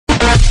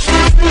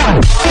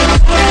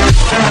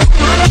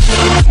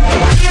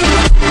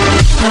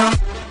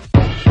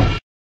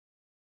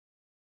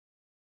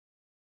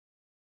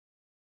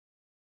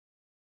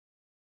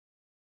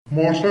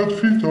Morset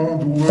fita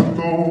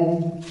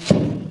duendo,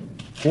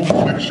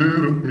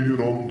 komplexeret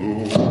mirando,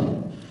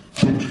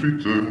 sunt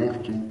fite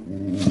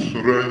mortuus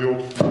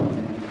reiot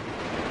futur.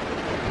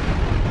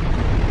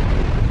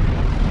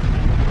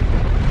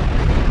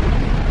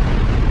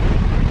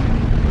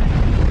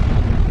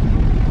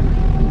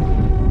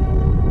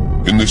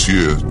 In this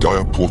year,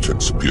 dire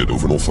portents appeared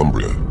over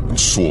Northumbria and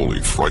sorely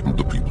frightened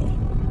the people.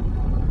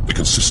 They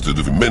consisted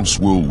of immense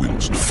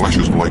whirlwinds and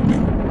flashes of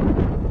lightning,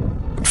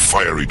 and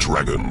fiery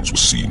dragons were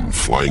seen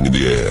flying in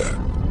the air.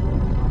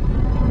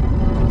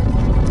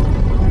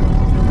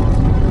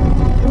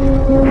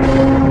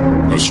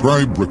 A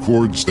scribe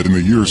records that in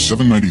the year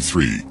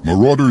 793,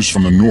 marauders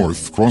from the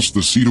north crossed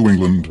the sea to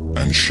England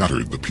and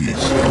shattered the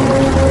peace.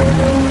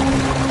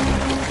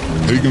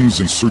 Pagans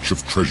in search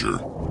of treasure,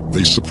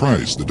 they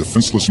surprised the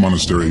defenseless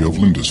monastery of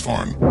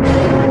Lindisfarne.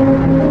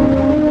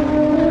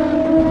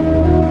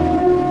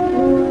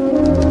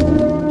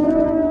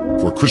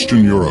 For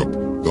Christian Europe,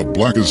 the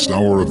blackest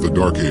hour of the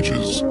Dark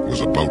Ages was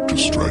about to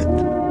strike.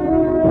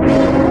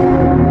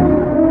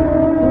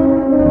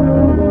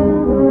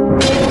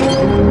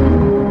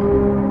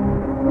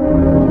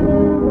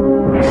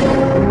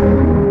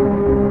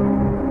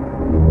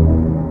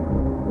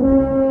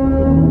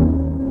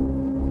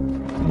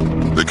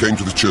 They came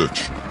to the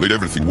church, laid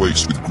everything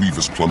waste with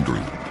grievous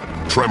plundering,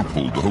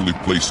 trampled the holy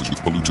places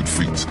with polluted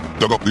feet,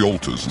 dug up the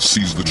altars and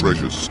seized the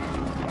treasures.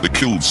 They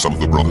killed some of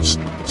the brothers,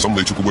 some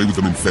they took away with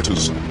them in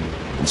fetters,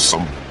 and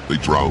some they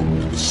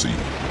drowned in the sea.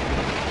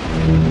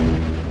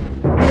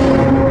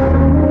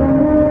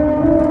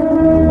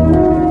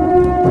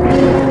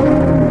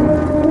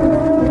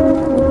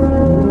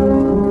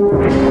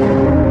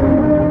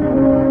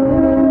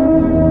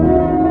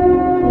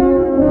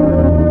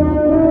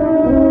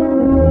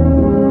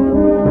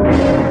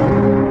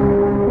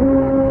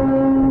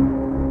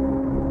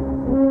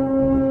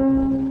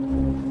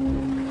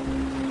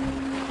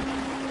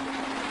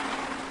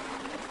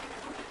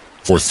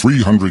 For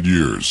 300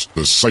 years,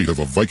 the sight of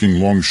a Viking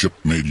longship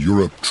made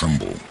Europe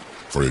tremble,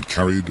 for it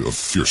carried a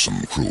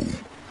fearsome crew,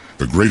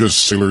 the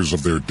greatest sailors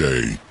of their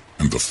day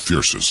and the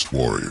fiercest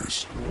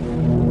warriors.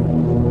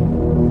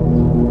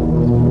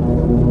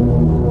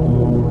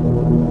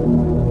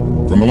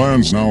 From the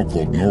lands now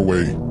called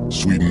Norway,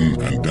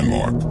 Sweden, and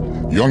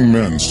Denmark, young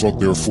men sought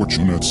their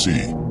fortune at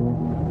sea.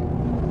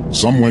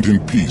 Some went in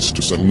peace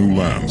to settle new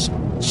lands,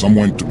 some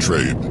went to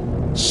trade,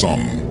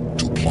 some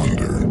to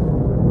plunder.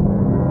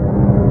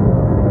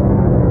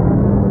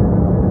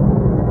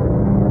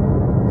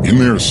 In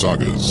their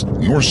sagas,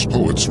 Norse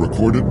poets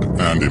recorded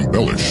and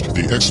embellished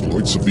the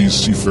exploits of these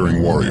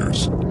seafaring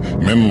warriors.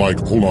 Men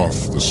like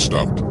Olaf the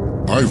Stout,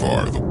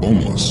 Ivar the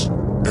Boneless,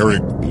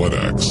 Eric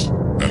Bloodaxe,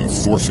 and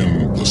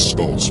Thorfinn the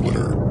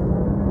Skullsplitter.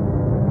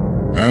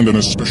 And an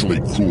especially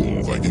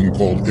cruel Viking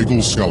called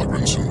Egil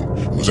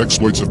Skallagrimsson, whose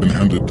exploits have been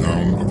handed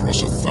down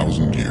across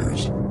 1,000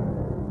 years.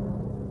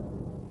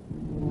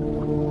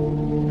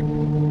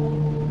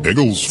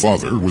 Egil's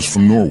father was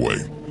from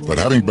Norway, but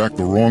having backed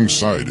the wrong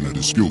side in a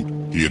dispute,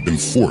 he had been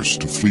forced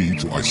to flee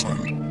to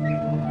Iceland.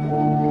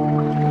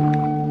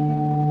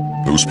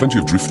 There was plenty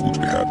of driftwood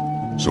to be had,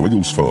 so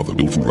Egil's father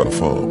built and ran a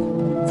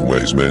farm, from where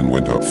his men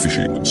went out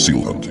fishing and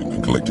seal hunting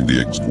and collecting the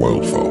eggs of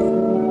wildfowl.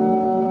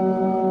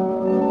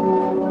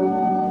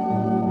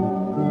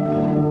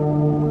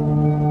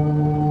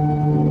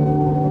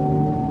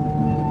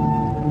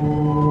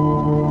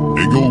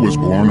 Egil was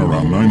born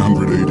around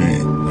 900 AD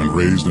and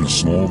raised in a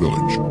small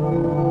village.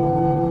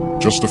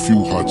 Just a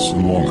few huts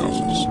and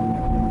longhouses.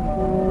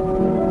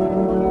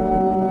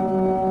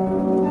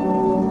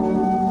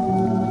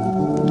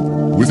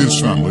 With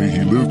his family,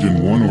 he lived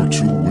in one or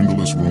two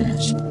windowless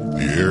rooms,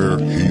 the air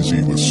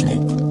hazy with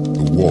smoke,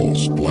 the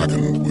walls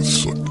blackened with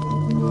soot.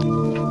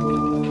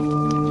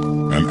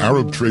 An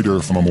Arab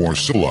trader from a more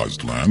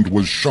civilized land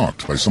was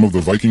shocked by some of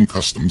the Viking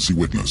customs he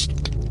witnessed.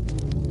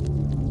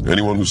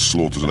 Anyone who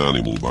slaughters an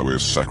animal by way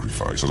of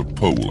sacrifice has a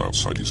pole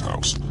outside his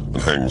house and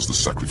hangs the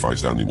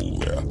sacrificed animal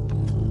there.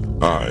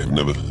 I've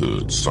never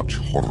heard such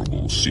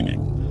horrible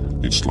singing.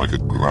 It's like a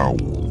growl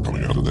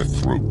coming out of their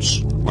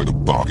throats, like the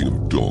barking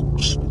of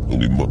dogs,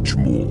 only much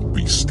more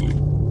beastly.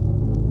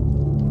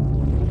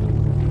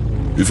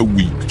 If a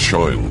weak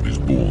child is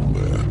born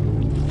there,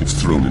 it's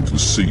thrown into the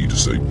sea to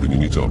save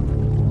bringing it up.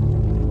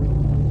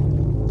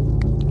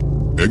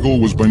 Egil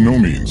was by no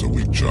means a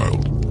weak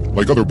child.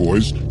 Like other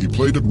boys, he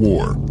played at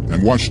war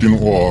and watched in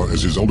awe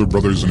as his elder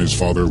brothers and his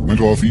father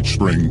went off each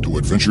spring to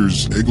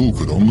adventures Egil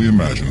could only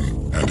imagine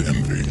and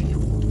envy.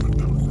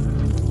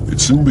 It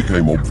soon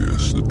became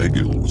obvious that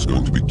Egil was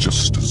going to be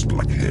just as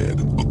black-haired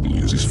and ugly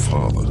as his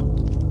father.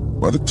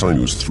 By the time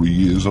he was 3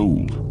 years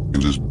old, he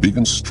was as big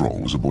and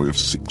strong as a boy of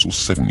 6 or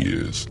 7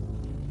 years.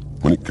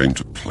 When it came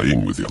to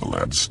playing with the other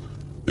lads,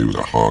 he was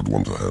a hard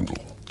one to handle.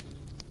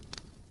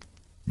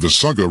 The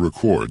saga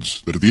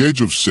records that at the age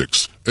of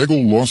 6,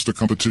 Egil lost a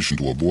competition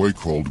to a boy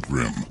called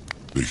Grim.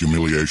 The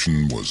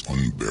humiliation was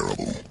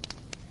unbearable.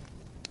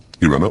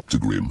 He ran up to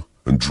Grim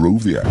and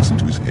drove the axe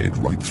into his head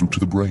right through to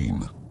the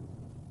brain.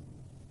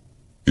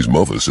 His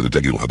mother said that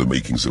Egil had the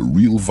makings of a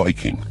real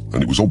Viking,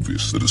 and it was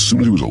obvious that as soon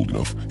as he was old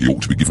enough, he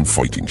ought to be given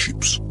fighting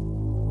ships.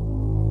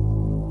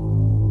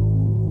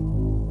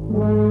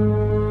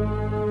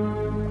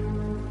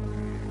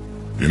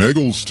 In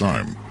Egil's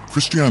time,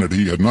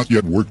 Christianity had not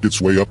yet worked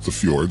its way up the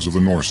fjords of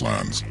the Norse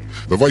lands.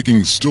 The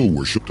Vikings still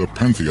worshipped a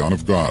pantheon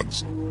of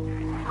gods.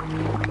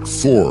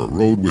 Thor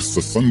rode with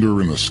the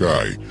thunder in the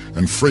sky,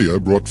 and Freya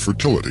brought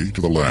fertility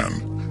to the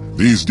land.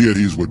 These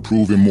deities would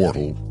prove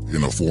immortal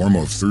in the form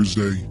of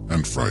Thursday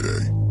and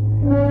Friday.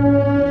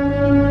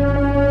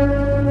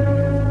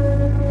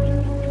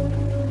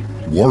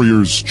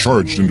 Warriors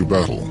charged into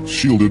battle,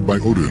 shielded by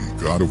Odin,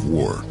 god of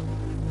war.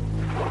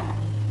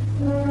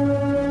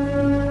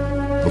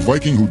 A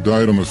Viking who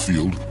died on the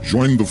field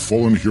joined the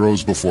fallen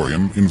heroes before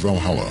him in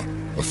Valhalla,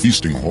 a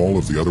feasting hall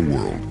of the other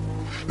world.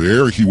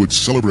 There he would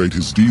celebrate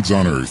his deeds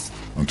on earth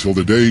until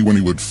the day when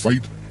he would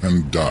fight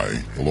and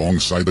die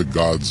alongside the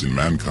gods in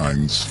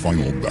mankind's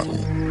final battle.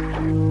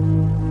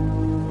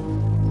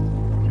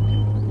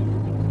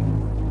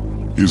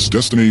 His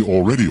destiny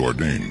already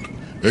ordained,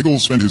 Egil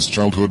spent his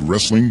childhood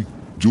wrestling,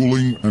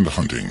 dueling, and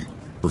hunting,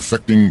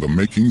 perfecting the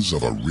makings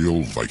of a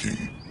real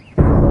Viking.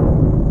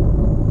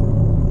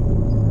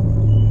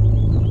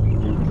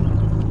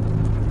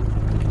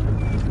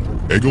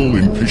 Egil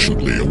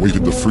impatiently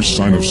awaited the first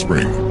sign of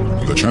spring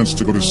and the chance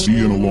to go to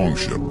sea in a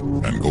longship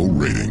and go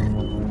raiding.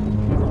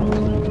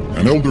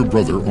 An elder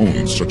brother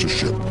owned such a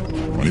ship.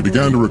 When he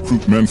began to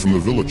recruit men from the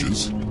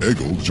villages,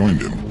 Egil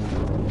joined him.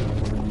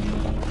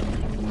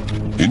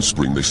 In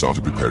spring, they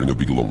started preparing a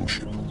big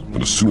longship,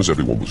 and as soon as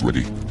everyone was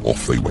ready,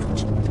 off they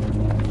went.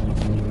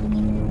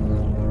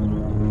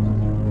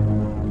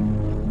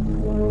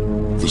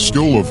 The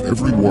skill of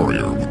every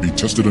warrior would be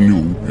tested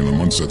anew in the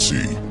months at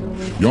sea.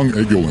 Young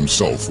Egil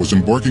himself was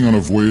embarking on a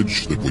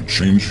voyage that would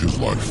change his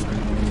life.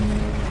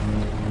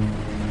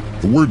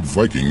 The word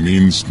Viking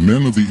means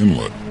men of the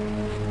inlet.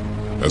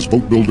 As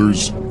boat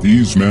builders,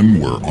 these men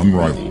were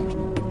unrivaled.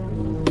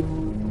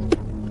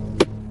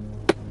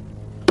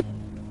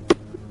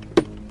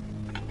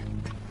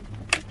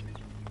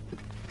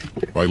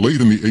 By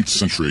late in the 8th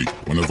century,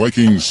 when the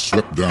Vikings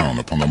swept down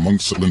upon the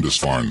monks at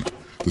Lindisfarne,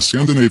 the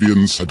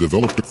Scandinavians had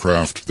developed a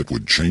craft that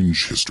would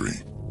change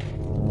history.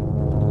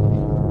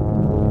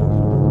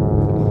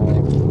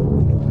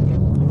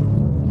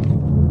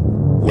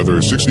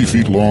 Whether 60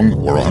 feet long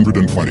or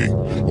 120,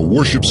 a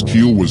warship's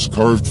keel was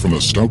carved from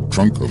the stout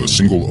trunk of a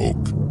single oak.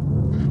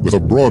 With a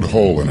broad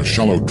hull and a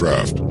shallow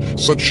draft,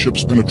 such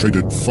ships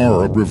penetrated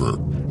far upriver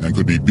and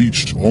could be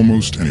beached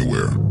almost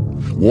anywhere.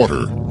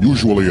 Water,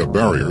 usually a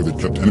barrier that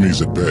kept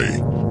enemies at bay,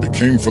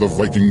 became for the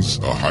Vikings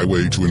a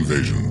highway to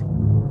invasion.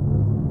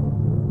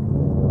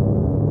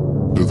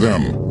 To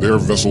them, their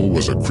vessel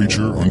was a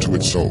creature unto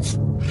itself.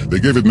 They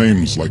gave it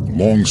names like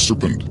Long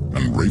Serpent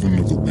and Raven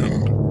of the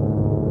Wind.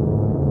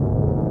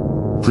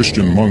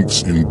 Christian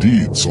monks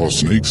indeed saw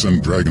snakes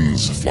and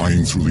dragons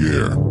flying through the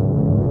air.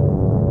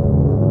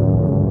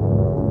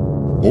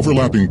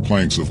 Overlapping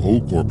planks of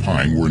oak or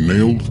pine were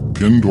nailed,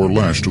 pinned, or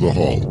lashed to the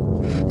hull.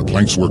 The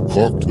planks were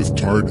caulked with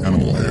tarred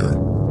animal hair.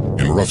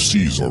 In rough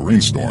seas or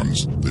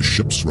rainstorms, the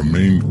ships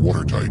remained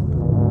watertight.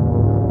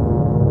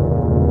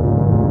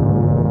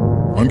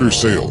 Under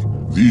sail,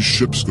 these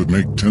ships could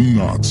make 10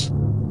 knots.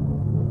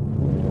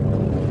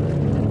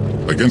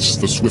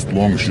 Against the swift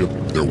longship,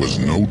 there was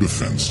no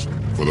defense,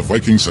 for the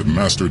Vikings had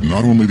mastered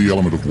not only the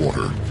element of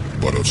water,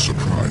 but of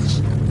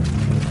surprise.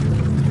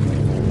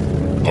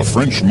 A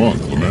French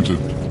monk lamented,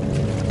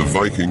 "The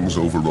Vikings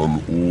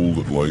overrun all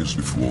that lies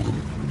before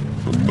them,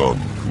 and none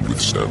can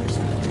withstand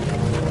them."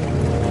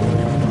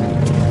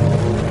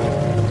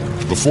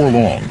 Before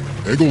long,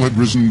 Egil had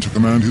risen to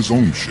command his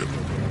own ship.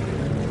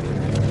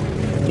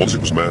 Once it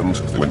was manned,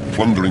 they went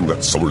plundering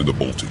that summer in the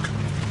Baltic.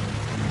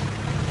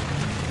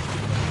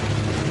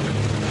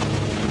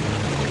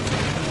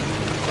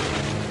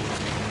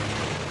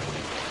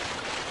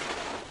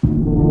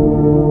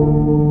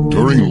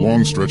 During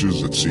long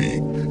stretches at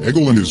sea,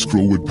 Egil and his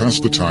crew would pass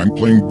the time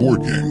playing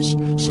board games,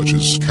 such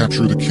as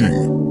Capture the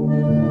King.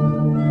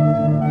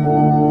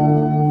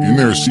 In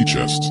their sea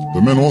chests,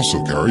 the men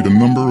also carried a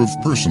number of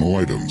personal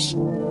items,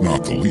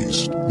 not the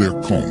least their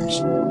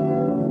combs.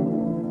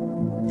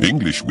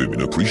 English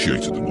women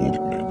appreciated the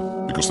Nordic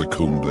men because they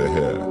combed their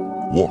hair,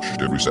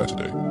 washed every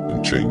Saturday,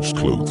 and changed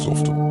clothes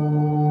often.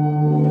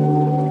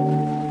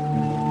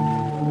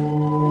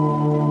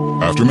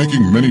 After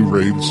making many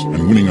raids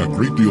and winning a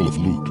great deal of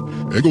loot,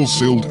 Egil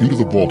sailed into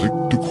the Baltic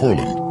to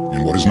Courland,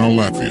 in what is now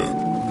Latvia.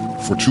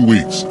 For 2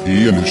 weeks,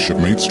 he and his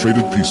shipmates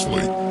traded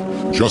peacefully.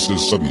 Just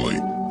as suddenly,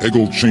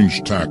 Egil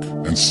changed tack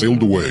and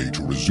sailed away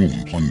to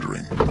resume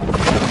plundering.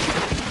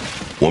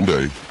 One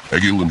day,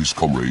 Egil and his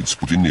comrades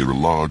put in near a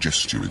large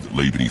estuary that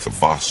lay beneath a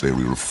vast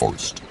area of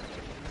forest.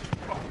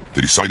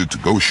 They decided to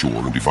go ashore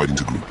and divide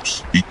into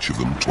groups, each of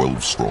them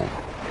 12 strong.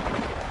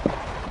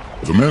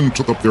 The men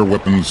took up their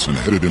weapons and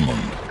headed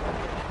inland.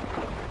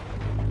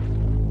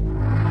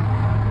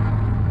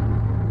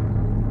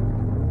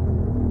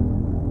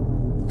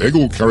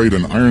 Egil carried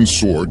an iron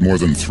sword more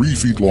than 3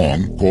 feet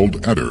long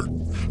called Adder,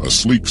 a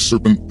sleek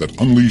serpent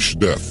that unleashed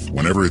death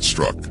whenever it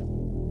struck.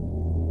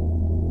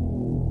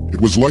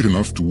 It was light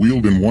enough to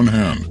wield in one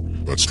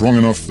hand, but strong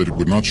enough that it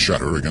would not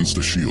shatter against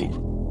a shield.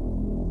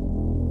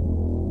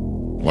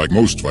 Like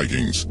most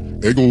Vikings,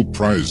 Egil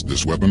prized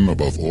this weapon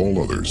above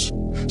all others.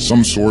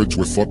 Some swords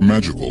were thought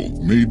magical,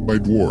 made by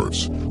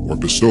dwarves, or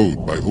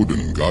bestowed by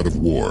Odin, god of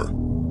war.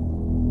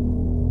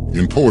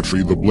 In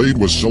poetry, the blade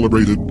was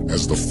celebrated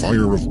as the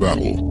fire of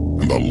battle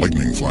and the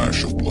lightning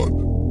flash of blood.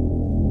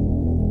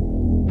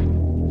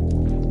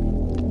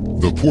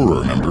 The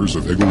poorer members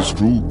of Egil's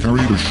crew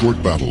carried a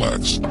short battle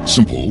axe,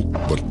 simple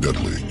but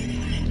deadly.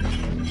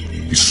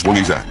 He swung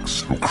his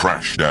axe and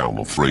crashed down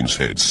on Thrain's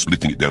head,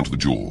 splitting it down to the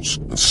jaws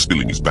and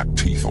spilling his back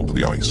teeth onto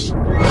the ice.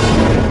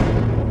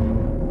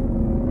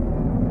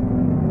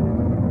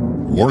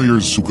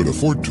 Warriors who could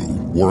afford to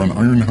wore an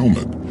iron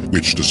helmet,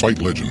 which,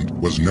 despite legend,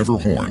 was never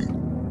horned.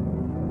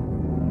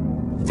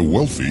 The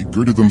wealthy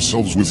girded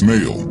themselves with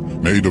mail,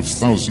 made of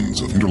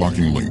thousands of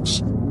interlocking links.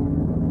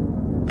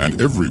 And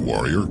every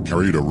warrior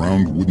carried a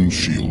round wooden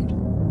shield.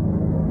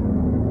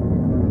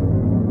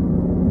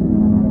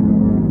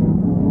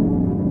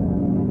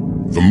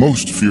 The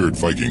most feared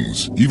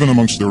Vikings, even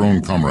amongst their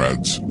own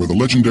comrades, were the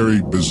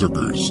legendary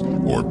berserkers,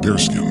 or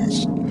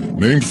bearskins.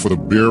 Named for the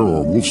bear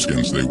or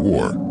wolfskins they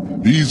wore,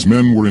 these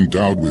men were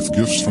endowed with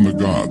gifts from the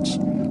gods,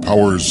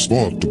 powers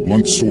thought to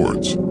blunt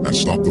swords and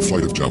stop the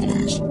flight of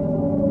javelins.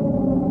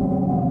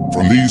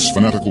 From these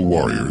fanatical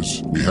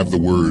warriors, we have the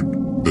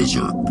word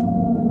berserk.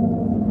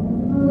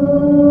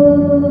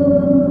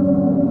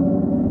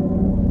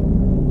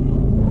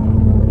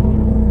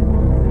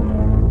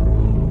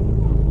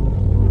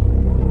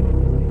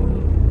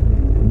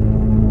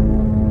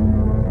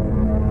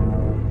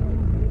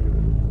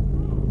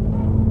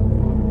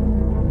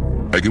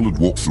 Egil had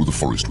walked through the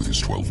forest with his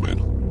 12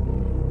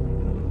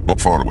 men.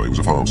 Not far away was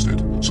a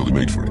farmstead, so they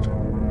made for it.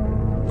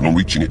 And on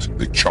reaching it,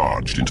 they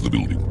charged into the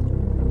building.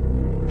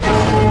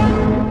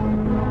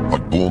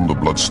 I'd borne the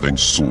blood-stained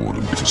sword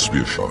and bitter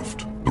spear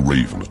shaft, the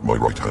raven at my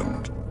right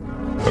hand.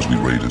 As we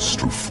raiders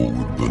strove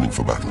forward, burning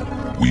for battle,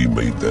 we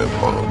made their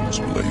barns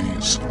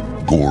blaze.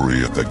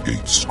 Gory at their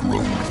gates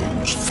groaned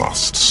those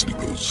fast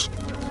sleepers.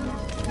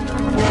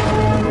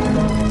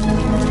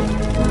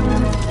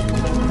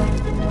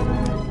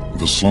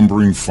 The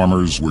slumbering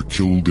farmers were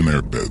killed in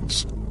their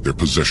beds, their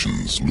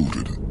possessions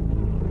looted.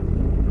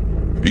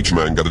 Each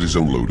man gathered his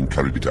own load and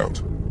carried it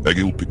out.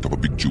 Egil picked up a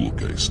big jewel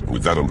case, and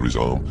with that under his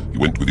arm, he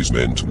went with his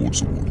men towards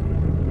the wood.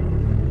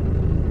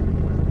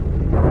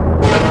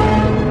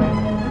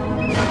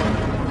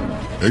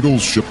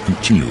 Egil's ship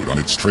continued on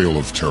its trail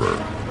of terror.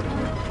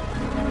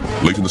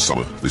 Late in the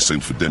summer, they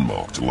sailed for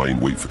Denmark to lie in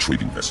wait for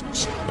trading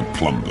vessels and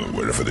plunder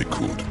wherever they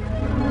could.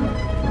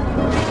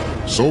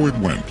 So it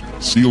went,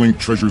 stealing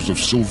treasures of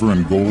silver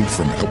and gold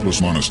from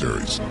helpless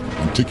monasteries,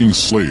 and taking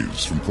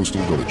slaves from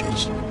coastal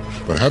villages.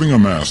 But having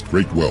amassed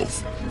great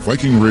wealth,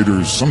 Viking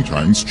raiders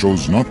sometimes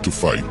chose not to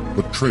fight,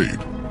 but trade.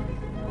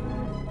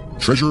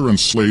 Treasure and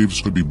slaves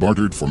could be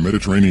bartered for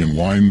Mediterranean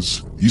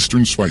wines,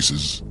 Eastern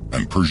spices,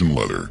 and Persian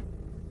leather.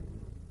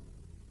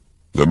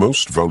 Their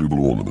most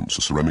valuable ornaments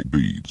are ceramic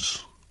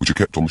beads, which are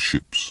kept on the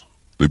ships.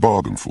 They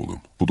bargain for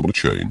them, put them on a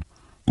chain,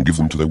 and give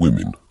them to their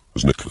women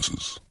as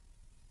necklaces.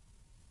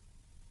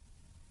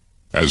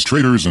 As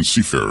traders and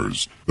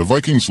seafarers, the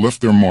Vikings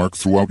left their mark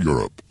throughout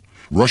Europe.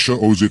 Russia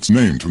owes its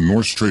name to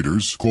Norse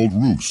traders called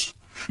Rus.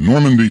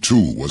 Normandy,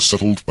 too, was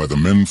settled by the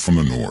men from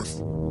the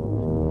north.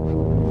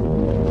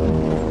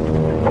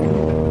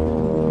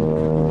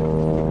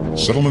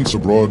 Settlements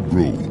abroad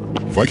grew.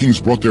 Vikings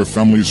brought their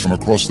families from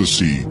across the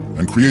sea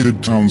and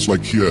created towns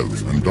like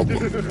Kiev and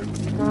Dublin.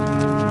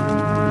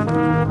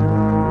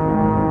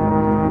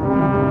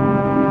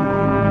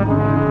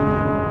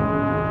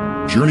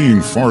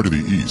 Journeying far to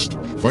the east,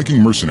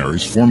 Viking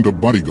mercenaries formed a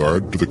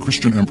bodyguard to the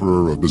Christian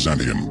emperor of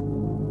Byzantium.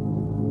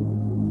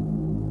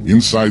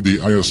 Inside the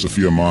Hagia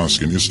Sophia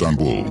Mosque in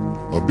Istanbul,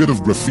 a bit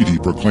of graffiti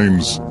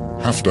proclaims,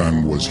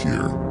 "Halfdan was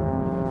here."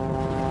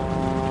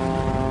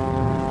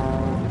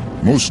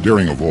 Most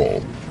daring of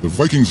all, the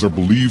Vikings are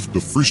believed the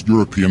first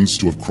Europeans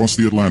to have crossed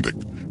the Atlantic,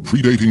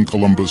 predating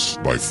Columbus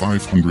by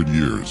 500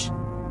 years.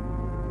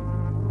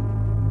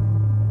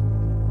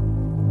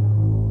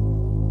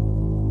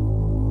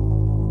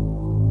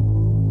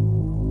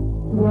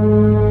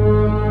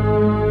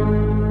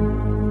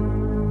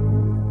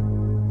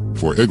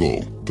 For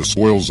Egil, the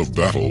spoils of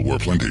battle were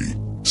plenty,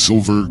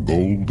 silver,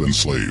 gold, and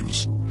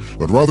slaves.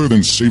 But rather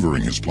than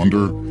savoring his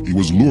plunder, he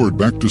was lured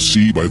back to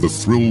sea by the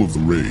thrill of the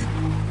raid.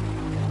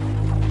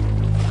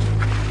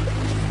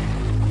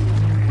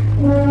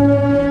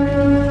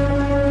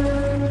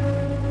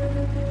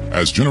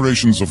 As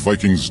generations of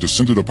Vikings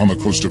descended upon the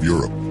coast of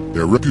Europe,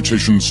 their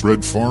reputation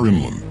spread far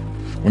inland.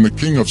 When the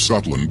King of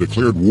Scotland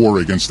declared war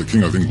against the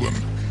King of England,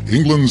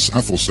 England's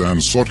Athelstan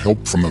sought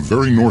help from the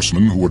very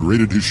Norsemen who had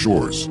raided his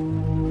shores.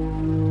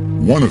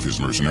 One of his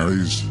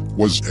mercenaries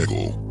was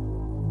Egil.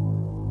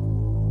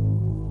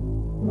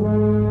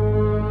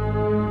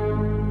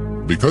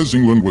 Because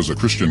England was a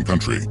Christian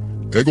country,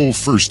 Egil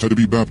first had to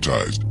be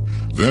baptized.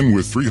 Then,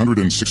 with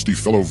 360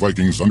 fellow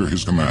Vikings under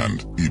his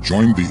command, he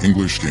joined the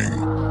English king.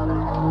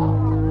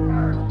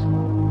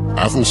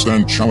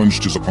 Athelstan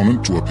challenged his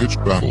opponent to a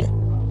pitched battle.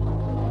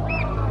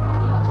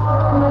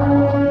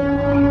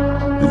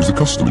 It was the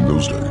custom in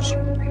those days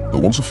that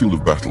once a field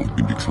of battle had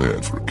been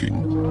declared for a king,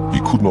 he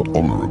could not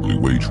honorably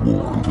wage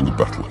war until the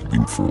battle had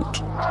been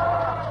fought.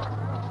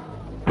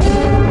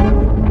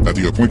 At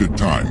the appointed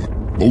time,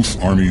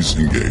 both armies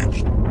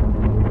engaged.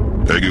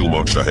 Egil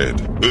marched ahead,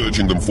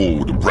 urging them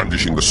forward and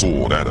brandishing the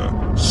sword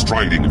Anna,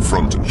 striding in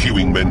front and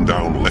hewing men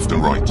down left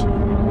and right.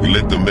 He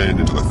led the men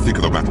into the thick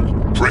of the battle,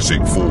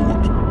 pressing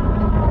forward.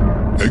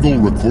 Egil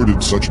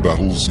recorded such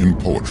battles in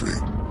poetry.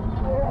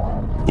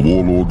 The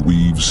warlord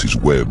weaves his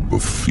web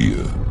of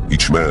fear.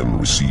 Each man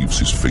receives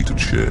his fated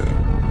share.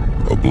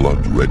 A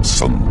blood-red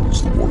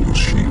sun's the warrior's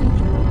shield.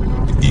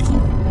 The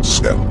eagle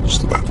scans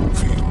the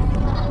battlefield.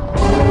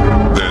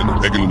 Then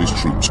Egil and his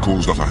troops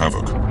caused utter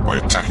havoc by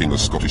attacking the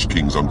Scottish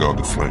king's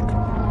unguarded flank.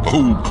 The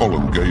whole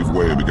column gave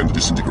way and began to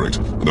disintegrate,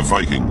 and the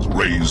Vikings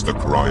raised the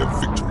cry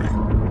of victory.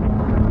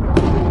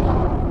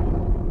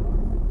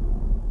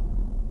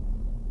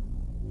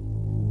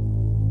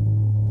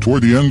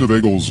 Toward the end of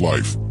Egil's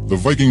life, the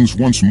Vikings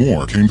once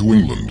more came to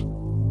England.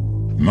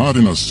 Not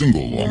in a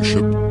single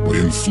longship, but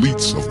in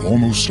fleets of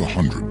almost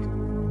 100.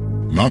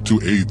 Not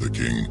to aid the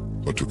king,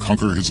 but to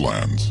conquer his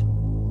lands.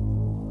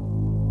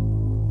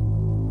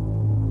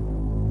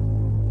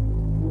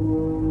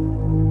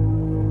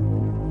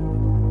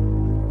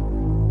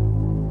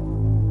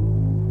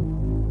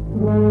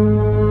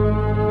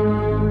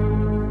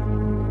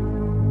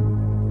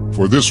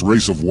 For this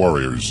race of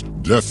warriors,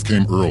 death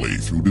came early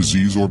through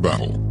disease or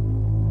battle.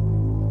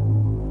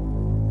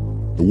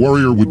 The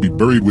warrior would be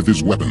buried with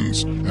his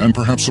weapons, and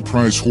perhaps a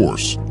prize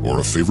horse, or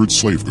a favorite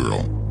slave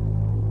girl.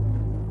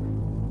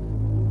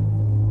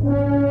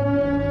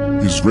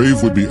 His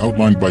grave would be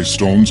outlined by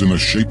stones in the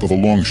shape of a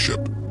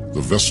longship,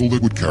 the vessel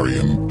that would carry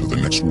him to the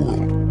next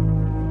world.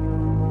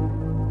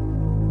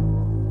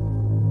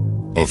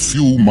 A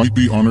few might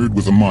be honored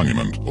with a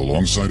monument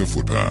alongside a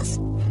footpath.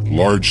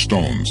 Large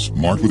stones,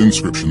 marked with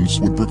inscriptions,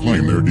 would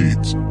proclaim their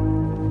deeds.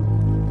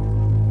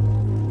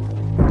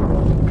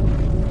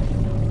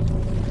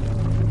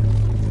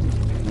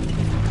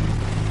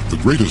 The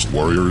greatest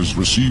warriors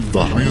received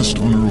the highest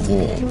honor of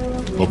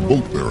all, a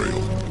boat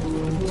burial,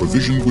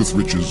 provisioned with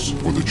riches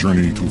for the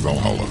journey to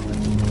Valhalla.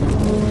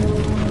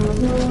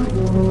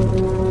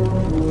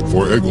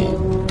 For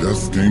Egil,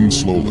 death came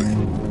slowly.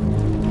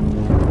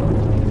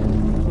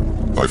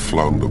 I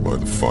flounder by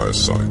the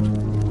fireside,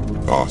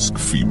 ask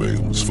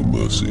females for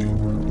mercy.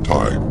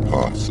 Time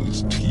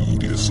passes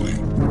tediously.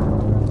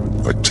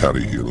 I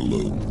tarry here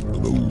alone,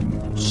 an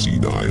old,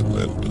 senile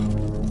elder.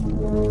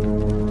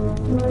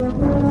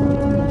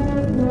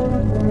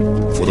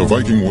 For the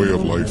Viking way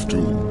of life,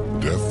 too,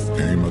 death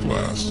came at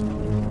last.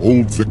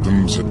 Old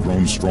victims had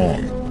grown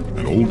strong,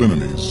 and old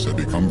enemies had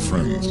become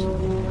friends.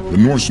 The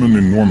Norsemen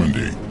in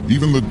Normandy,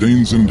 even the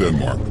Danes in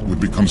Denmark, would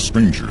become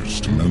strangers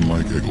to men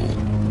like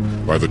Egil.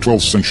 By the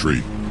 12th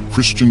century,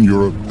 Christian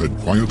Europe had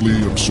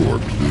quietly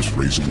absorbed this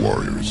race of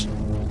warriors.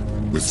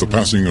 With the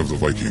passing of the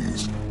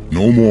Vikings,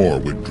 no more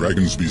would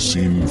dragons be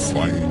seen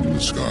flying in the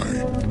sky.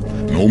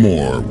 No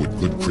more would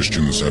good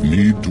Christians have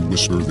need to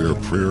whisper their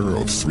prayer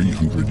of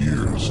 300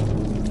 years.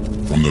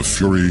 From the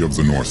fury of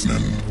the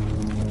Northmen,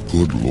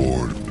 good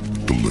Lord,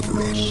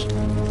 deliver us.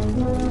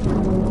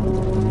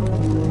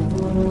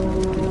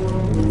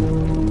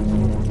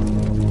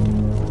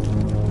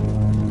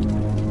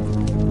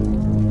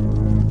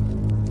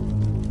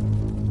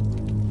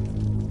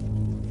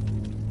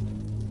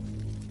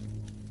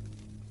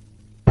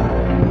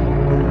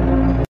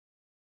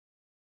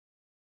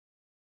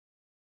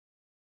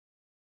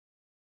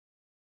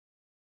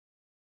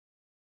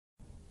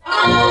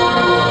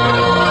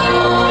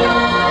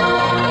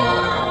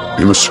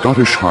 In the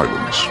Scottish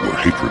Highlands, where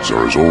hatreds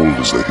are as old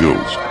as the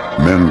hills,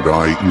 men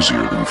die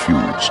easier than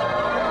feuds.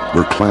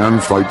 Where clan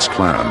fights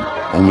clan,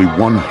 only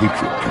one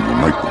hatred can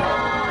unite them,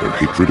 their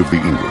hatred of the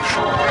English.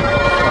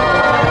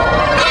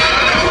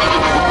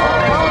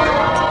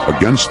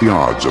 Against the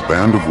odds, a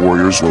band of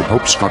warriors will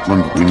help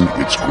Scotland win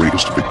its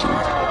greatest victory,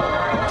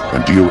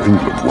 and deal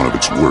England one of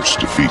its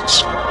worst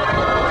defeats.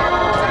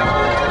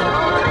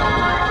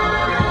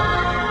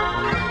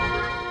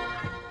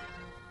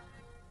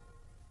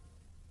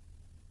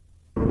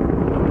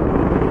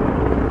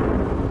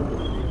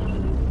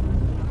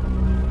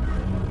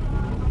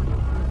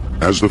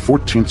 As the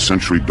 14th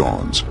century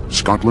dawns,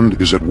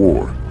 Scotland is at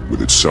war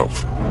with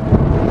itself.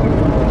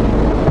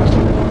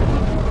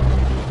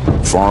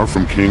 Far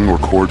from king or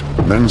court,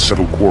 men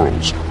settle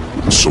quarrels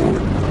with the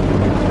sword.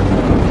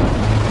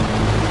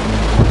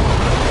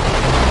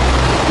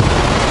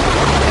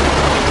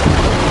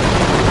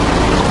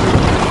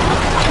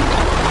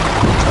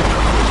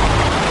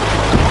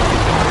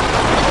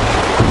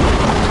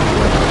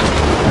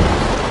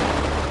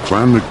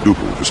 Clan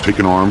MacDougall has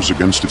taken arms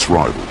against its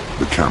rival,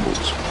 the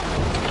Campbells.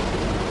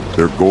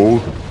 Their goal,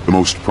 the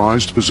most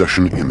prized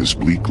possession in this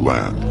bleak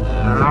land.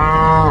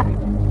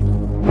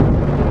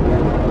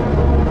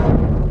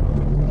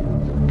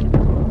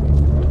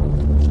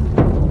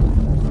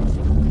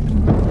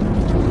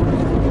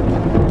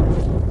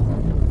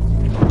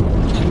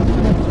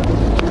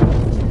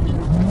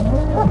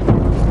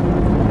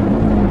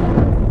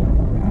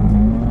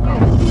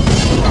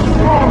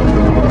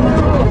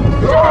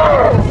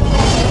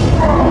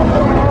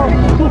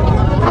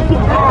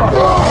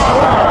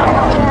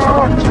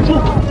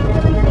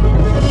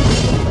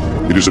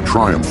 a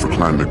triumph for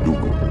Clan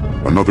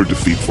MacDougall, another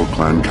defeat for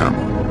Clan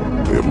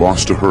Campbell. They had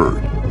lost a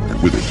herd,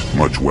 and with it,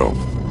 much wealth.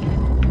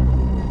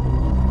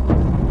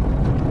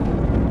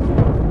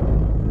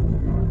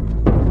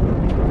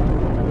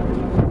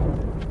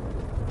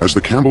 As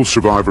the Campbell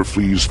survivor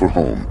flees for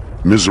home,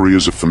 misery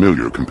is a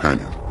familiar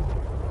companion.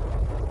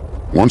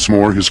 Once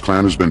more, his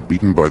clan has been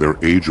beaten by their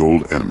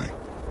age-old enemy,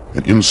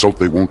 an insult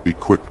they won't be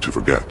quick to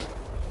forget.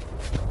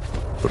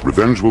 But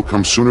revenge will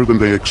come sooner than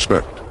they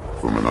expect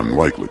from an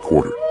unlikely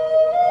quarter.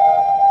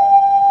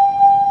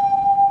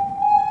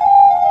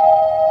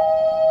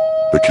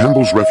 The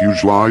Campbells'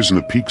 refuge lies in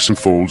the peaks and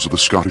folds of the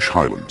Scottish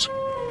Highlands.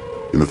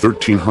 In the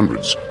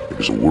 1300s, it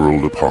is a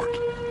world apart.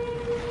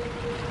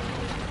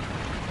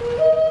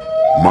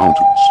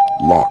 Mountains,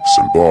 lochs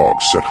and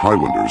bogs set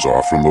Highlanders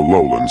off from the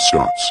lowland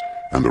Scots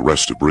and the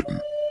rest of Britain.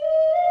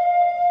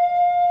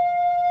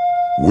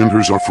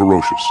 Winters are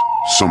ferocious,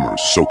 summers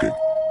soaking.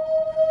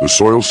 The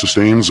soil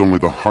sustains only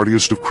the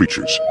hardiest of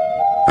creatures,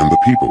 and the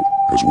people,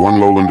 as one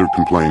lowlander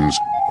complains,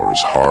 are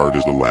as hard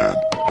as the land.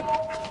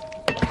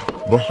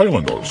 The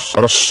Highlanders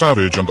are a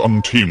savage and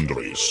untamed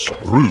race,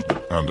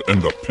 rude and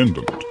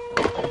independent.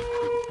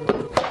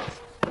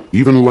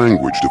 Even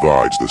language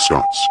divides the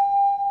Scots.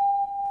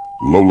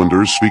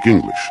 Lowlanders speak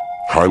English,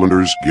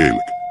 Highlanders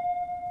Gaelic.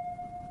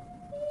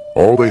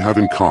 All they have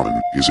in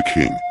common is a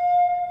king.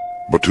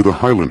 But to the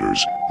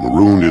Highlanders,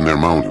 marooned in their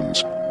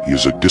mountains, he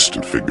is a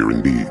distant figure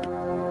indeed.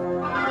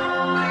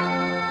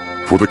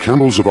 For the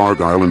Campbells of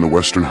Argyll in the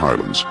Western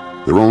Highlands,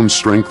 their own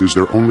strength is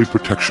their only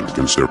protection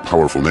against their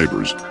powerful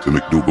neighbors, the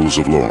MacDougalls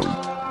of Lorne.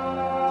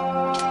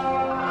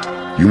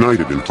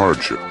 United in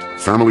hardship,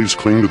 families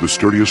cling to the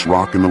sturdiest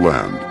rock in the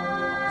land,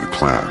 the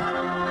clan.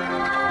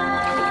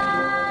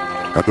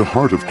 At the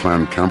heart of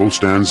Clan Campbell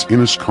stands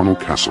Innisconnell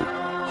Castle,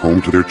 home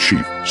to their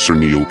chief, Sir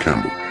Neil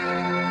Campbell.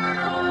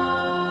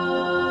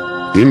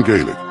 In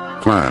Gaelic,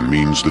 clan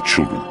means the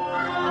children.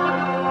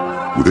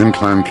 Within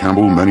Clan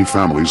Campbell, many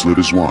families live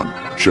as one,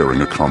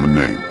 sharing a common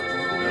name.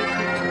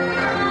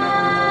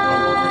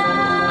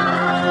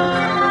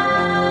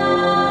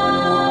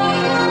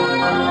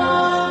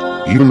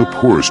 Even the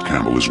poorest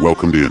Campbell is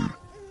welcomed in.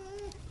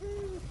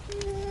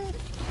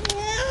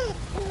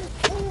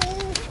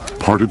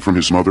 Parted from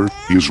his mother,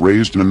 he is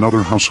raised in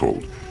another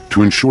household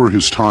to ensure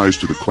his ties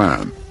to the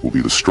clan will be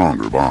the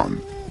stronger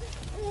bond.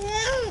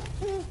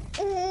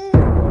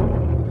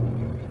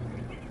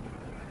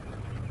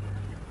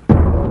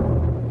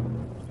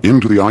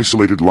 Into the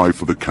isolated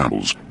life of the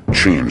Campbells,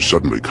 change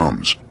suddenly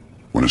comes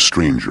when a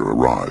stranger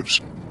arrives.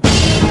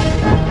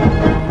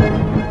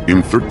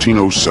 In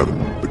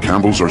 1307, the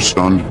Campbells are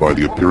stunned by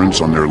the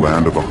appearance on their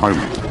land of a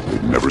Highland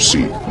they'd never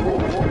seen.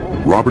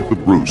 Robert the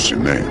Bruce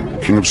in name,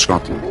 King of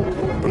Scotland,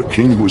 but a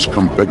king who has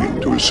come begging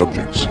to his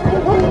subjects.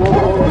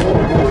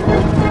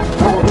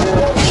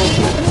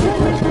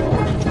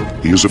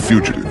 He is a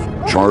fugitive,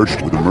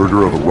 charged with the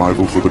murder of a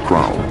rival for the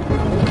crown.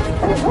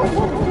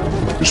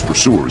 His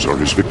pursuers are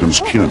his victim's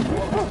kin,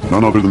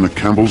 none other than the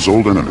Campbells'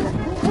 old enemy,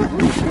 the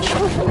MacDougalls.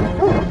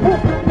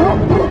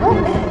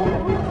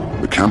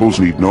 The Campbells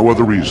need no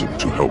other reason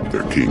to help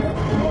their king.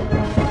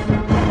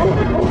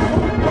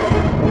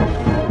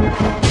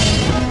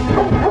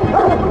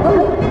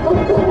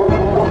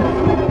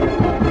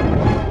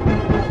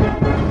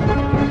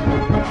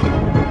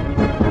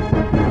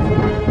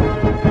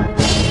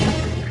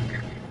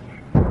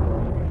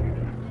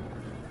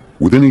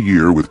 Within a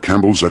year, with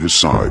Campbells at his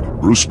side,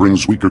 Bruce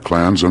brings weaker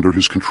clans under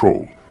his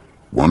control.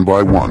 One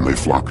by one, they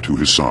flock to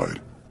his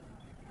side.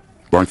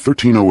 By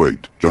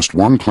 1308, just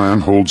one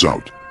clan holds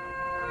out.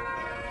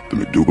 The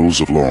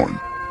MacDougalls of Lorne.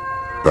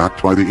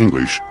 Backed by the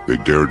English, they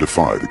dare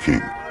defy the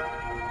king.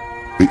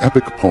 The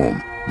epic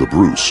poem, The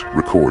Bruce,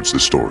 records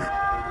this story.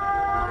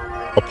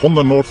 Upon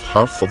the north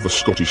half of the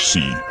Scottish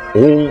Sea,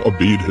 all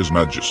obeyed his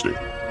majesty,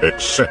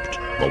 except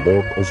the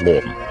Lord of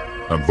Lorne,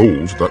 and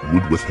those that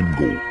would with him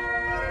go.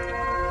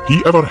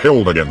 He ever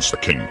held against the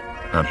king,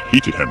 and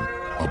hated him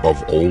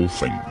above all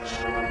things.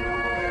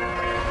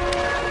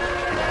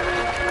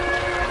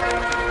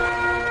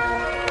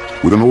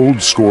 With an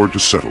old score to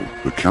settle,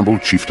 the Campbell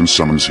chieftain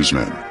summons his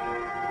men.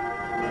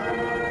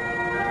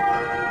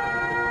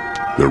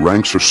 Their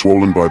ranks are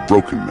swollen by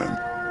broken men.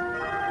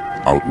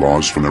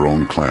 Outlaws from their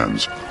own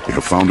clans, they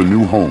have found a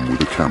new home with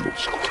the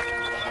Campbells.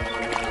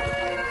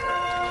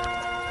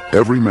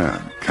 Every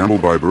man, Campbell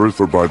by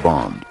birth or by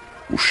bond,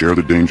 will share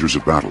the dangers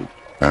of battle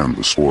and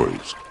the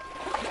spoils.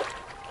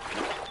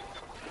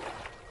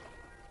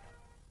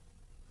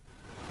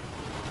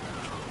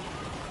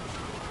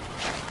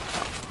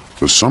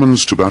 The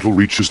summons to battle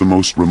reaches the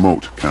most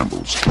remote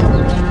Campbells.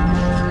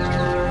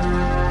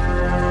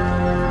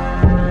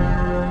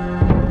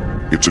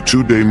 It's a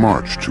 2-day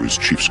march to his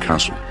chief's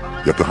castle,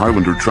 yet the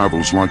Highlander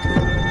travels lightly.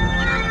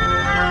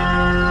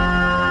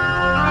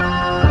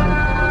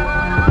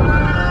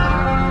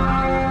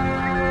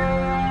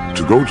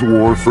 To go to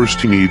war,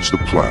 first he needs the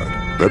plaid.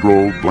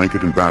 Bedroll,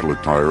 blanket, and battle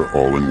attire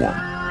all in one.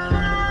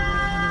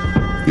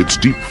 Its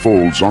deep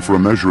folds offer a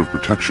measure of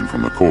protection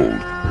from the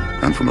cold,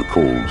 and from a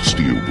cold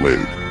steel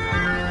blade.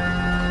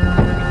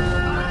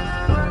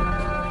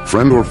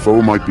 Friend or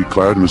foe might be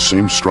clad in the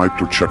same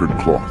striped or checkered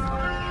cloth.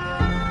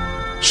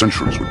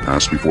 Centuries would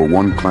pass before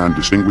one clan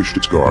distinguished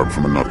its garb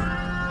from another.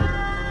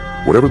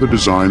 Whatever the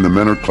design, the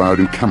men are clad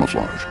in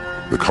camouflage,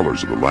 the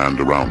colors of the land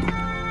around them.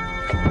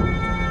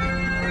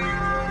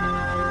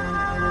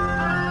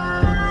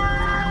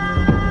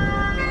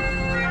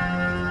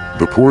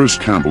 The poorest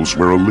Campbells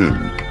wear a lin,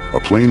 a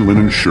plain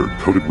linen shirt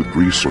coated with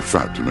grease or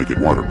fat to make it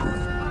waterproof.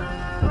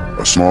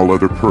 A small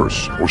leather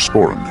purse or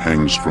sporran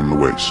hangs from the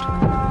waist.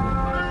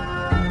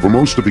 For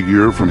most of the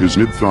year, from his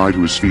mid-thigh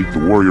to his feet, the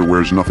warrior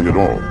wears nothing at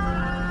all.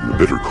 In the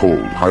bitter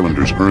cold,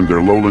 Highlanders earned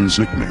their lowlands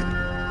nickname,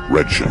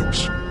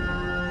 Redshanks.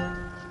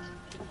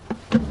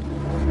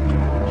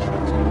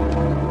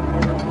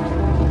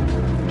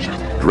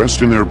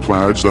 Dressed in their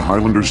plaids, the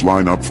Highlanders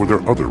line up for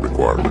their other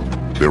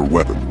requirement, their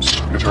weapons.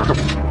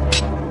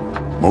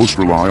 Most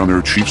rely on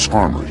their chief's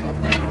armory.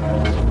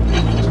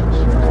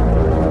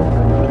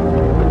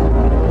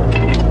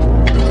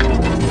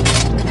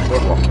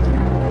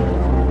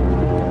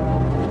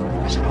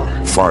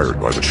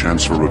 Fired by the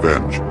chance for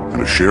revenge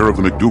and a share of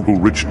the MacDougall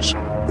riches,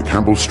 the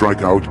Campbells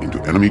strike out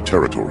into enemy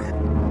territory.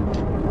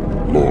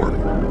 Lord.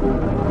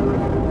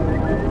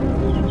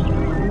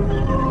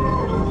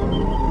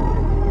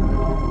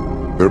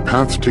 Their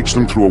path takes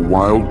them through a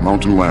wild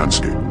mountain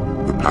landscape,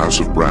 the Pass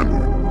of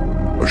Brander,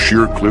 a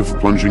sheer cliff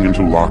plunging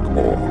into Loch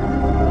Awe.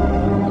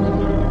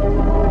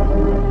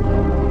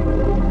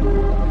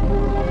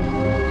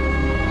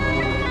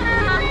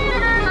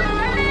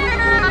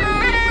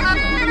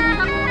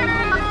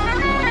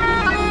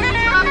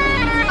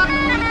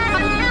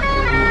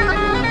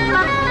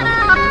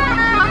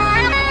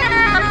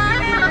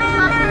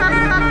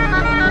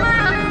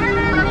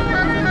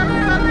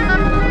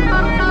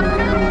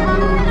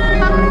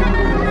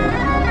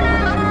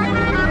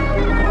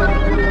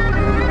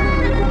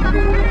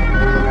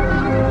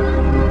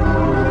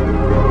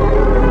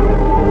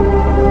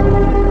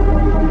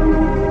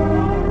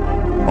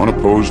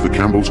 Unopposed, the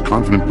Campbells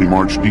confidently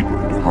march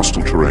deeper into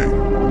hostile terrain.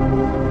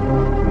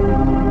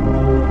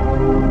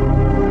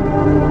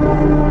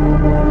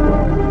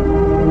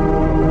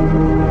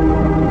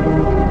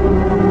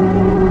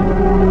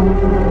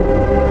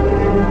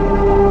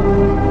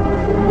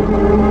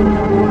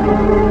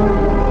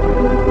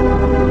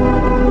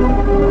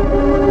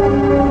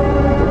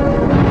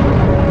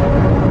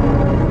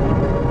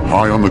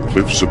 High on the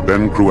cliffs of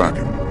Ben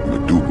Cruachan, the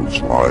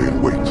MacDougalls lie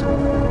in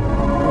wait.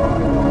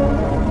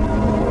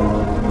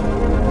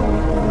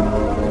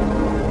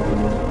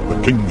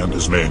 The king and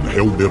his men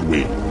held their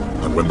way,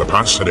 and when the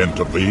pass had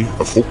entered they,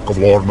 the folk of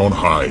Lorn on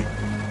high,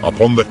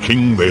 upon the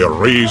king they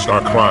raised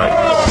a cry,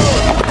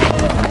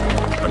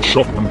 and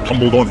shot and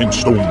tumbled on him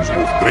stones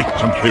both great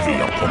and heavy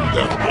upon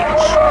their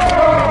heads.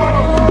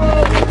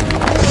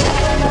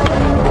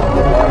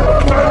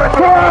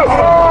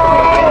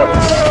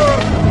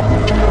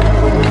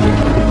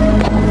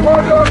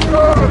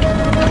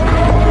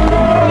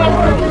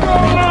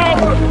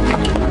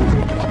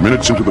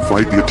 Minutes into the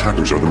fight, the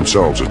attackers are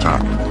themselves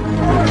attacked.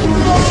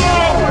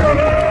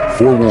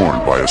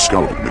 Forewarned by a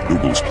scout of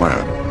MacDougall's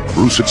plan,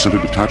 Bruce had sent a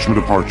detachment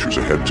of archers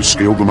ahead to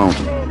scale the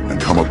mountain and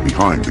come up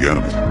behind the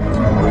enemy.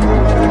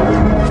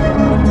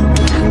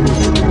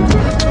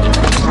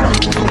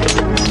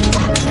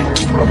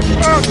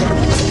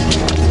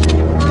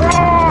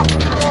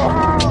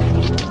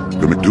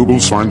 The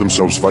MacDougals find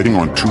themselves fighting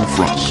on two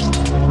fronts.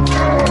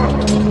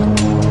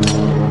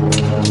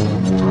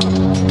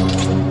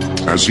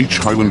 As each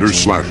Highlander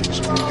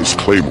slashes, his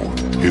claymore,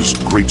 his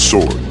great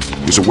sword,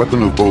 is a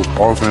weapon of both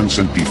offense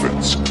and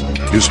defense.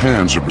 His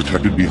hands are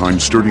protected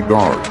behind sturdy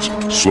guards,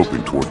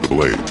 sloping toward the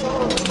blade.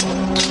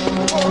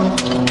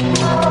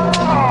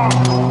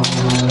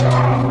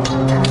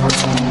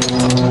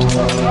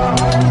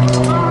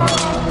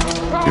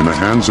 In the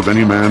hands of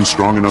any man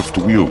strong enough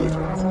to wield it,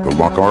 the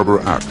Loch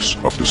Arbor axe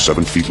up to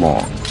 7 feet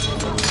long.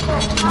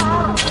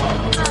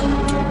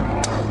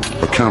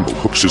 A Campbell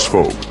hooks his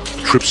foe,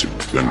 trips him,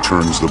 then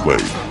turns the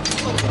blade.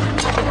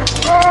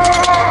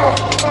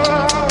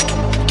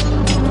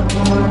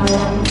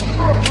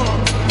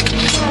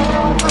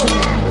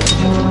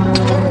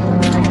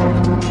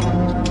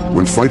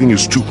 When fighting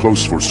is too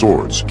close for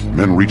swords,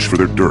 men reach for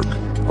their dirk,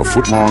 a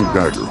foot-long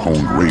dagger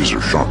honed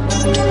razor-sharp.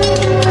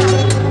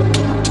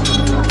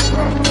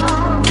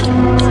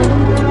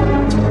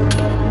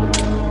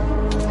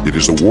 It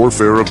is the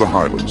warfare of the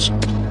Highlands,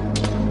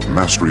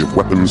 mastery of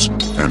weapons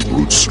and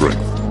brute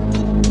strength.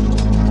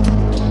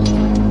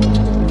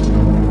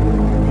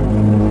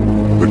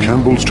 The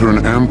Campbells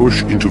turn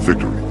ambush into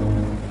victory.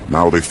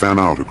 Now they fan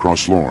out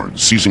across Lorn,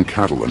 seizing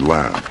cattle and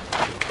land.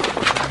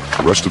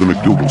 The rest of the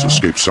MacDougalls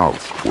escape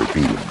south toward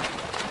England.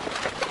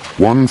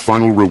 One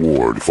final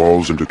reward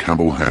falls into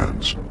Campbell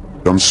hands,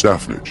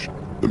 Dunstafnage,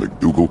 the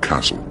MacDougall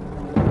castle.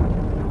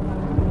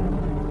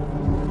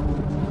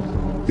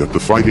 Yet the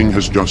fighting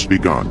has just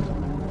begun,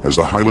 as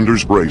the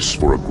Highlanders brace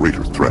for a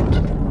greater threat.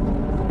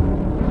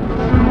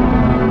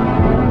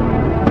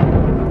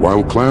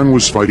 While clan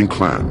was fighting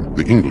clan,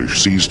 the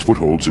English seized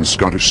footholds in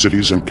Scottish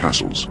cities and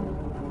castles.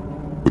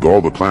 With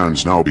all the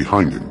clans now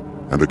behind him,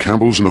 and the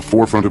Campbells in the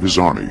forefront of his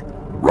army,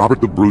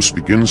 Robert the Bruce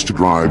begins to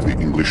drive the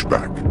English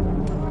back.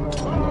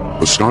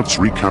 The Scots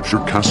recapture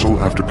castle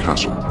after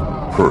castle,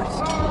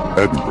 Perth,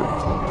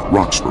 Edinburgh,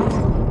 Roxburgh.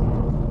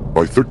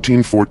 By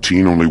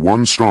 1314, only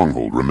one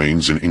stronghold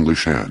remains in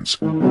English hands: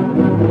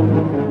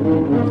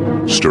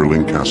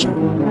 Stirling Castle.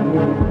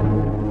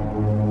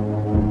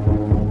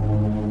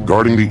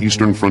 Guarding the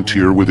eastern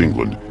frontier with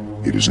England,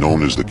 it is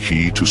known as the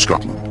Key to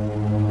Scotland.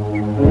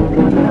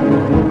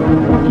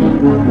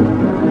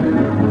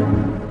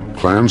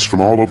 Clans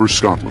from all over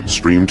Scotland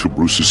stream to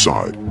Bruce's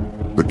side.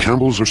 The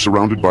Campbells are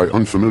surrounded by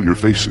unfamiliar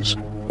faces,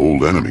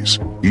 old enemies,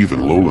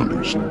 even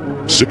lowlanders.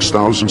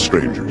 6,000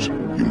 strangers,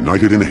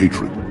 united in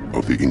hatred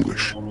of the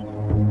English.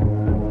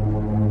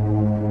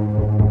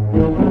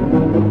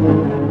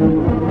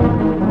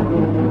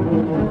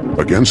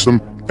 Against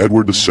them,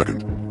 Edward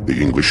II, the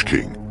English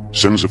king,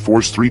 sends a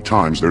force 3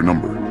 times their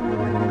number.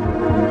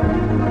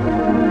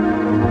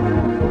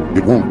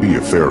 It won't be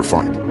a fair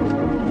fight.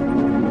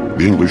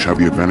 The English have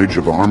the advantage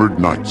of armored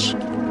knights.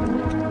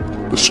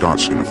 The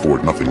Scots can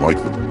afford nothing like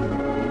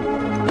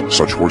them.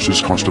 Such horses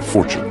cost a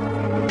fortune.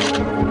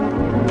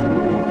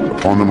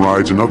 Upon them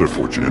rides another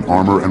fortune in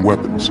armor and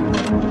weapons.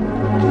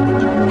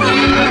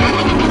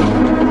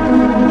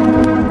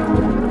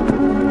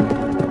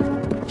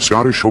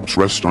 Scottish hopes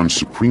rest on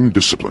supreme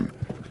discipline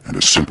and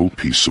a simple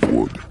piece of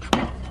wood.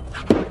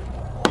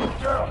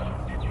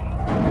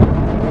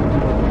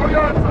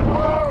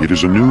 It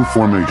is a new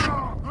formation,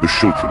 the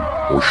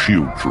Schiltren, or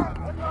shield troop,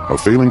 a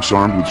phalanx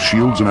armed with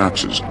shields and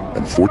axes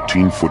and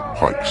 14-foot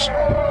pikes.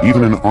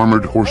 Even an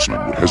armored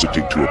horseman would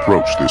hesitate to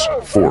approach this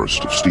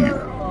forest of steel,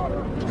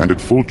 and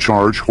at full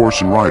charge,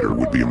 horse and rider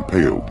would be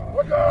impaled.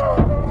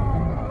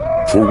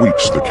 For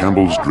weeks the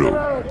Campbells drill,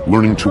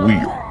 learning to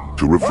wheel,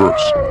 to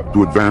reverse,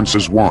 to advance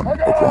as one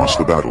across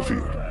the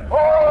battlefield.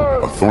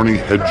 A thorny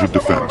hedge of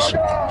defense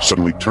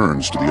suddenly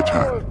turns to the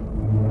attack.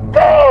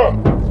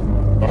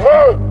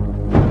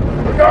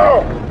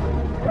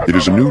 It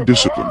is a new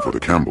discipline for the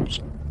Campbells,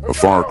 a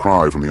far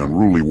cry from the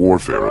unruly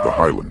warfare of the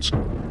Highlands,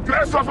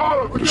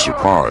 and a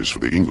surprise for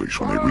the English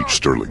when they reach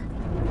Stirling.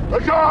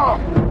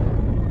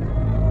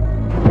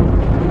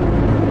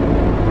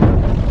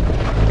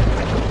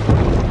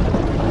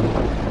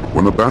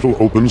 When the battle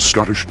opens,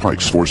 Scottish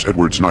pikes force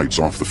Edward's knights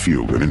off the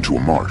field and into a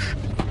marsh.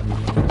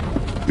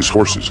 His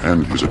horses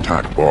and his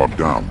attack bogged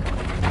down.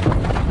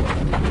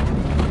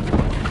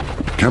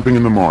 Camping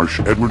in the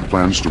marsh, Edward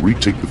plans to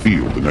retake the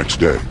field the next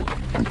day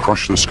and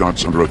crush the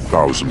Scots under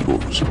 1,000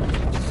 blows.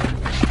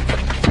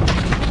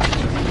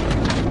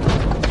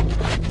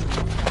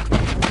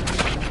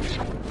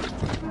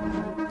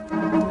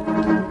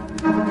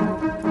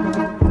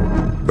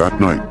 That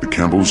night, the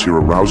Campbells hear a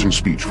rousing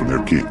speech from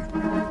their king.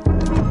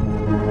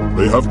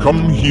 They have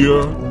come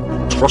here,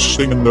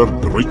 trusting in their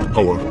great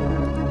power,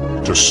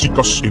 to seek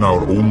us in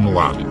our own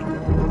land,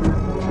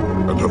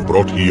 and have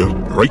brought here,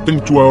 right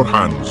into our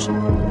hands,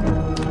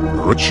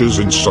 riches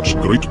in such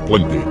great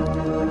plenty,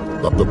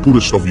 that the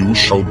poorest of you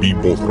shall be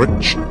both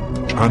rich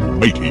and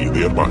mighty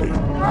thereby.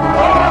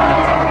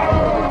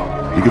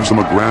 He gives them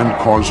a grand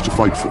cause to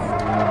fight for,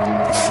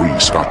 to free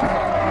Scotland,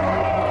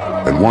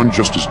 and one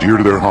just as dear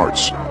to their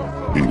hearts,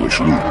 English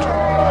loot.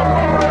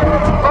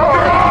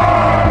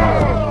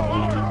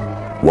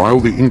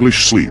 While the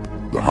English sleep,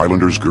 the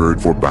Highlanders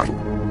gird for battle.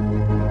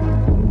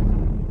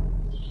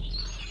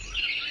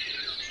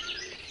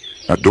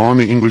 At dawn,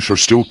 the English are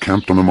still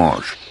camped on the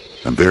marsh,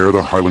 and there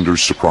the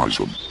Highlanders surprise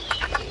them.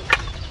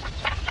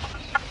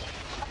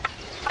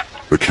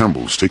 The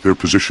Campbells take their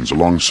positions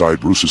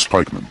alongside Bruce's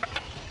pikemen.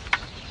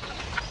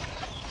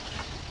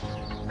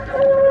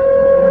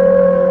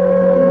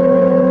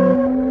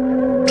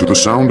 To the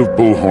sound of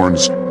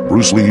bullhorns,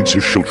 Bruce leads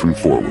his Schiltren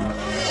forward.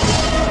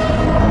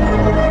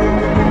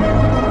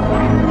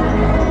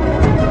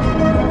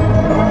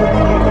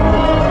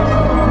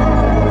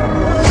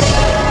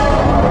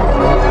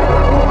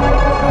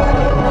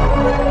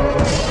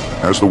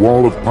 As the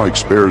wall of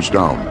pikes bears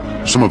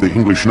down, some of the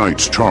English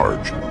knights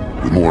charge,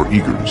 with more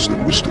eagerness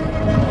than wisdom.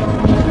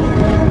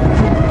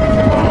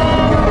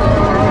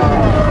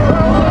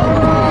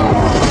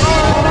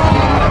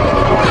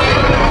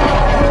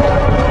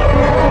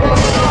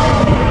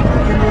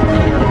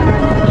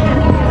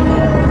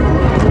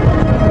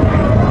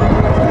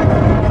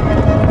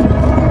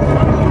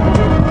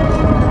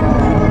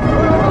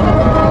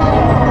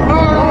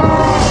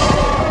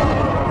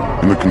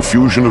 In the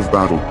confusion of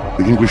battle,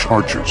 the English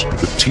archers,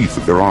 the teeth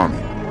of their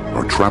army,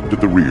 are trapped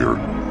at the rear,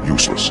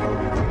 useless,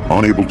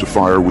 unable to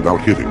fire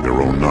without hitting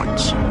their own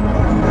knights.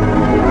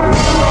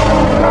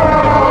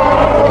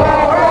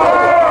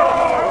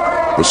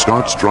 The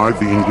Scots drive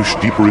the English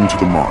deeper into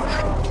the marsh.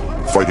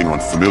 Fighting on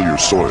familiar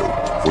soil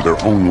for their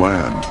own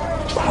land,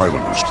 the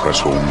Highlanders press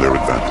home their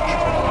advantage.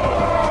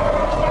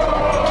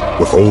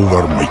 With all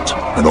their might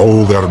and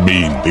all their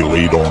main they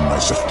laid on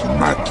as if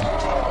mad,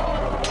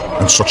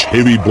 and such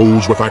heavy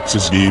blows with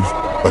axes gave,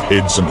 the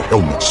heads and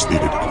helmets they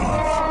did cleave.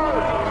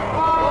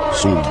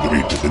 So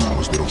great within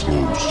was their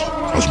blows,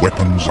 as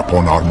weapons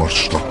upon armour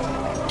struck,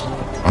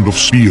 and of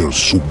spears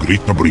so great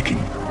a breaking,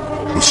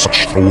 with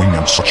such throwing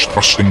and such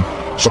thrusting,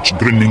 such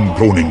grinning,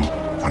 groaning,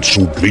 and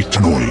so great a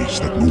noise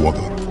that no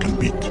other can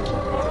beat.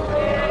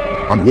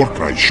 And war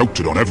cries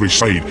shouted on every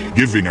side,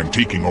 giving and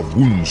taking of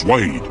wounds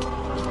wide,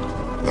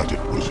 that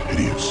it was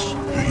hideous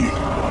to hear.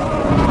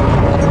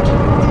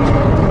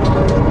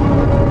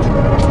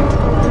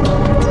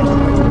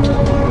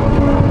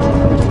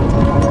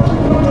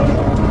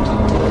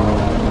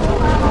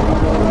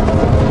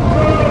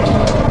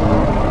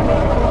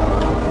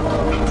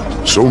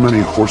 So many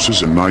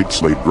horses and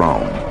knights lay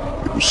drowned,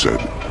 it was said,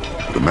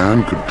 that a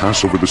man could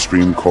pass over the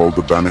stream called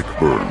the Bannock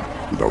Burn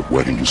without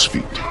wetting his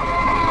feet.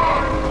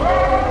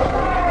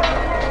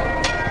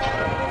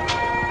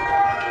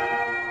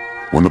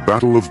 When the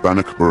Battle of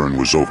Bannock Burn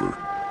was over,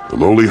 the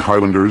lowly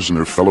Highlanders and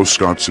their fellow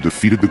Scots had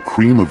defeated the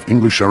cream of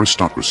English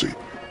aristocracy,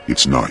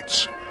 its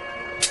knights.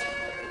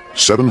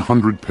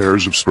 700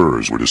 pairs of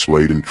spurs were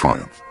displayed in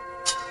triumph.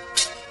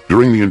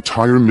 During the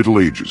entire Middle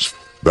Ages,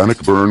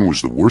 Bannock Burn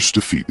was the worst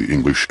defeat the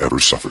English ever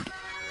suffered.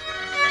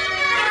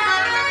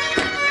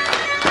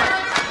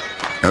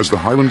 As the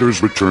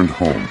Highlanders returned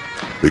home,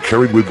 they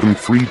carried with them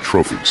 3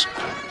 trophies: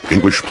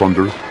 English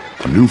plunder,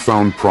 a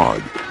newfound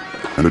pride,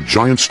 and a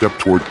giant step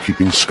toward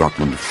keeping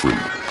Scotland free.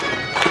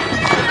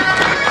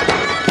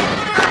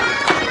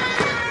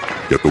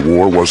 Yet the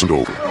war wasn't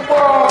over.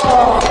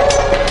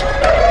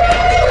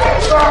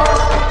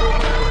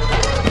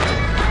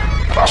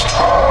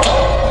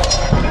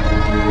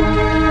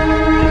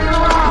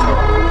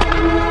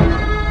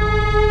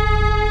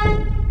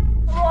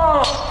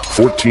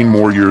 Fourteen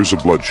more years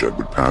of bloodshed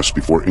would pass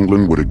before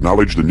England would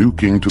acknowledge the new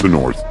king to the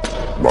north,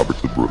 Robert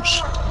the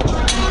Bruce.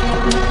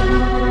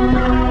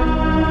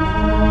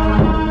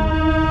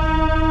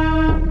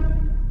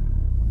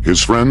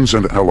 His friends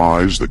and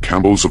allies, the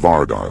Campbells of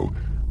Argyll,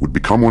 would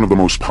become one of the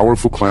most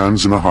powerful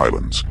clans in the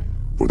Highlands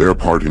for their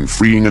part in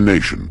freeing a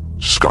nation,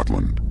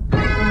 Scotland.